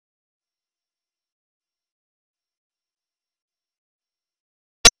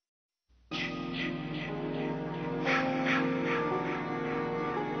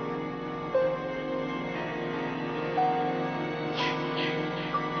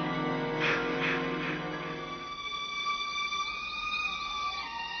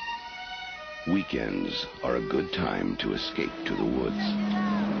Weekends are a good time to escape to the woods.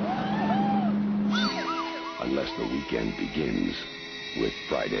 Unless the weekend begins with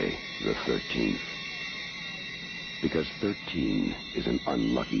Friday the 13th. Because 13 is an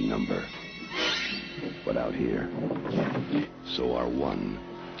unlucky number. But out here, so are 1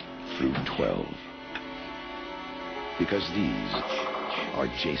 through 12. Because these are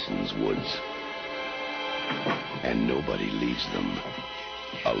Jason's woods. And nobody leaves them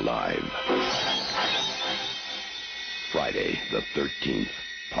alive. Friday the 13th,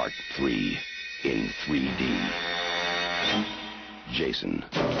 Part 3 in 3D. Jason,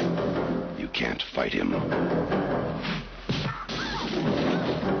 you can't fight him.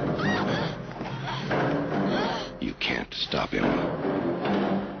 You can't stop him.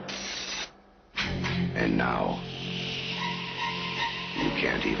 And now, you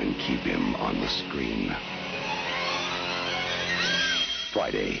can't even keep him on the screen.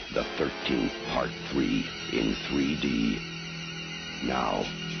 Friday the 13th, Part 3 in 3D. Now,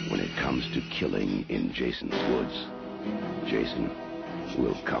 when it comes to killing in Jason's woods, Jason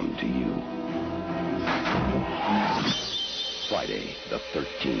will come to you. Friday the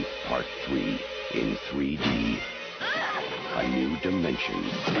 13th, Part 3 in 3D. A new dimension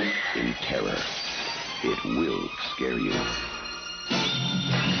in terror. It will scare you.